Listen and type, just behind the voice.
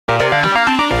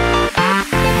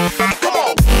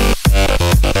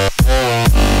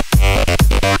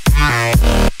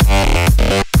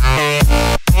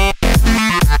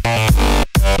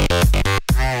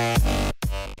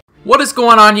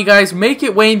going on, you guys? Make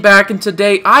It Wayne back, and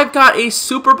today I've got a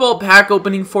Super Bowl pack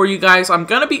opening for you guys. I'm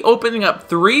going to be opening up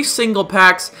 3 single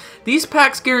packs. These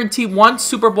packs guarantee 1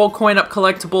 Super Bowl coin-up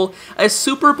collectible, a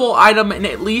Super Bowl item, and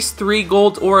at least 3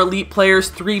 gold or elite players,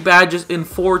 3 badges, and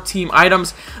 4 team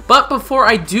items. But before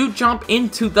I do jump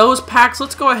into those packs,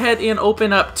 let's go ahead and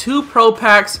open up 2 pro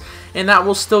packs, and that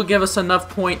will still give us enough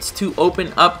points to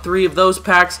open up 3 of those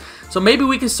packs. So maybe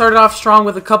we can start it off strong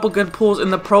with a couple good pulls in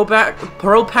the pro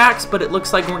packs, but it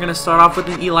looks like we're going to start off with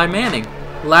an Eli Manning.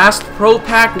 Last pro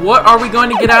pack, what are we going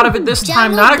to get out of it this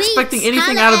time? Not expecting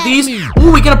anything out of these.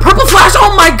 Ooh, we get a purple flash.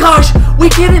 Oh my gosh, we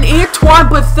get an Antoine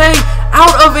Bethea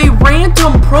out of a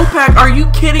random pro pack. Are you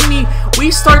kidding me?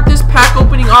 We start this pack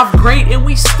opening off great, and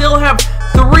we still have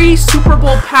 3 Super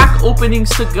Bowl pack openings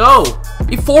to go.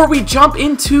 Before we jump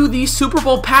into the Super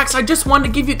Bowl packs, I just wanted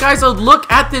to give you guys a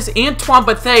look at this Antoine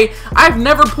Bethea. I've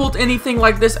never pulled anything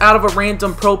like this out of a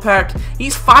random pro pack.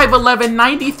 He's 5'11",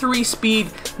 93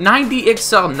 speed, 90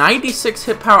 excel, 96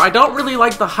 hit power. I don't really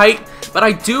like the height, but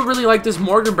I do really like this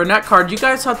Morgan Burnett card. You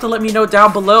guys have to let me know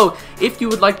down below if you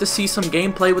would like to see some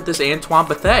gameplay with this Antoine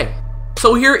Bethea.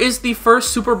 So here is the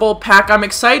first Super Bowl pack. I'm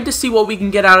excited to see what we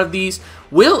can get out of these.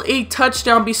 Will a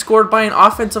touchdown be scored by an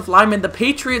offensive lineman? The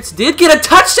Patriots did get a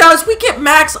touchdown as we get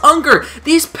Max Unger.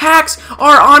 These packs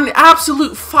are on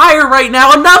absolute fire right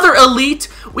now. Another elite.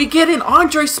 We get an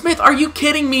Andre Smith. Are you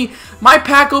kidding me? My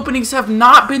pack openings have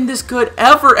not been this good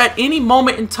ever at any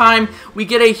moment in time. We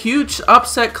get a huge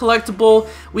upset collectible.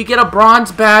 We get a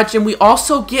bronze badge, and we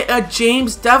also get a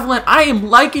James Devlin. I am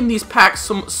liking these packs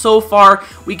so far.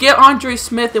 We get Andre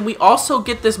Smith, and we also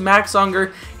get this Max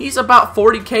Unger. He's about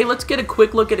 40K. Let's get a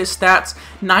quick look at his stats.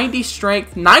 90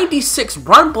 strength, 96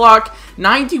 run block,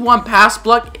 91 pass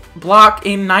block,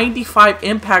 and 95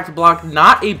 impact block.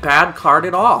 Not a bad card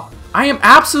at all. I am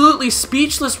absolutely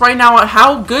speechless right now at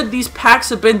how good these packs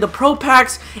have been. The pro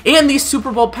packs and these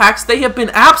Super Bowl packs, they have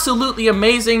been absolutely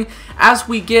amazing. As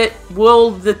we get,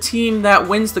 will the team that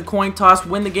wins the coin toss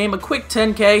win the game? A quick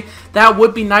 10K, that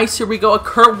would be nice. Here we go, a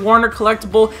Kurt Warner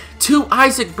collectible, 2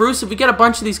 Isaac Bruce. If we get a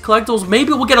bunch of these collectibles,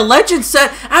 maybe we'll get a legend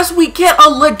set as we get a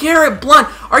LeGarrette Blount.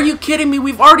 Are you kidding me?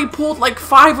 We've already pulled like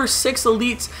 5 or 6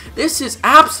 elites. This is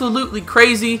absolutely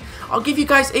crazy. I'll give you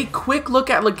guys a quick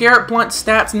look at LeGarrette Blount's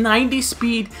stats. 90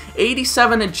 speed,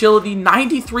 87 agility,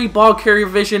 93 ball carrier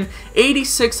vision,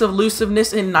 86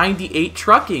 elusiveness, and 98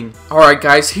 trucking. Alright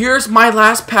guys, here's my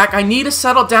last pack. I need to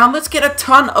settle down. Let's get a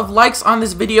ton of likes on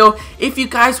this video if you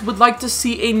guys would like to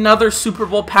see another Super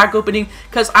Bowl pack opening,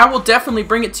 because I will definitely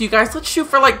bring it to you guys. Let's shoot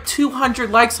for like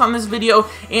 200 likes on this video,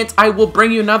 and I will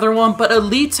bring you another one. But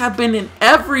elites have been in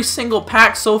every single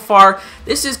pack so far.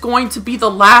 This is going to be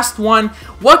the last one.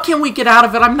 What can we get out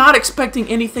of it? I'm not expecting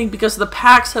anything because the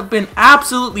packs have been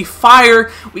absolutely fire.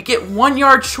 We get 1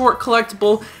 yard short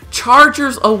collectible,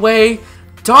 Chargers away,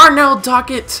 Darnell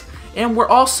Dockett, and we're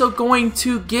also going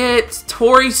to get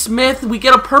Torrey Smith. We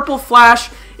get a purple flash.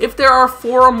 If there are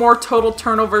 4 or more total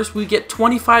turnovers, we get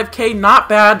 25K, not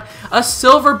bad. A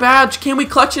silver badge, can we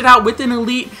clutch it out with an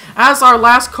elite as our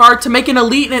last card to make an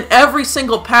elite in every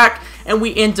single pack? And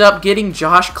we end up getting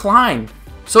Josh Klein.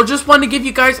 So just wanted to give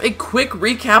you guys a quick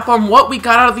recap on what we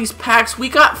got out of these packs. We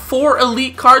got 4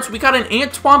 elite cards. We got an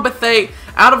Antoine Bethea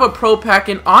out of a pro pack,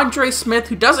 an Andre Smith,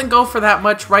 who doesn't go for that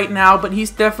much right now, but he's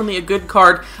definitely a good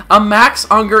card, a Max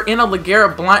Unger, and a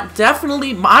LeGarrette Blount.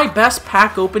 Definitely my best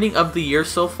pack opening of the year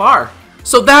so far.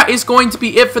 So that is going to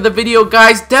be it for the video,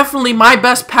 guys. Definitely my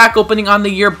best pack opening on the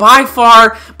year by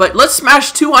far. But let's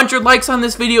smash 200 likes on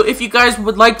this video if you guys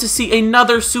would like to see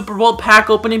another Super Bowl pack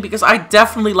opening, because I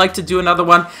definitely like to do another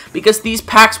one because these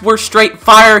packs were straight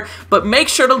fire. But make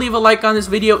sure to leave a like on this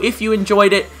video if you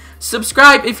enjoyed it.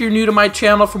 Subscribe if you're new to my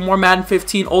channel for more Madden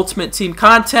 15 Ultimate Team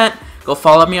content. Go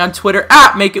follow me on Twitter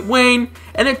at Make It Wayne.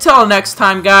 And until next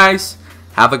time, guys,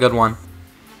 have a good one.